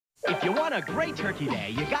If you want a great turkey day,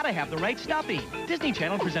 you gotta have the right stuffing. Disney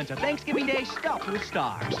Channel presents a Thanksgiving Day stuffed with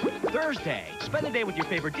stars. Thursday, spend the day with your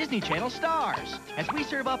favorite Disney Channel stars as we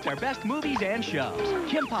serve up their best movies and shows.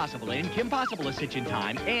 Kim Possible in Kim Possible is Hitchin'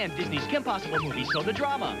 Time and Disney's Kim Possible movies show the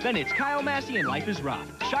drama. Then it's Kyle Massey in Life is Rough,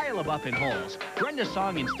 Shia LaBeouf in Holes, Brenda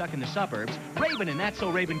Song in Stuck in the Suburbs, Raven in That's So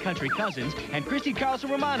Raven Country Cousins, and Christy Carlson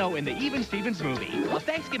Romano in the Even Stevens movie. A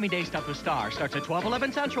Thanksgiving Day stuffed with stars starts at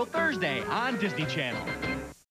 12/11 Central Thursday on Disney Channel.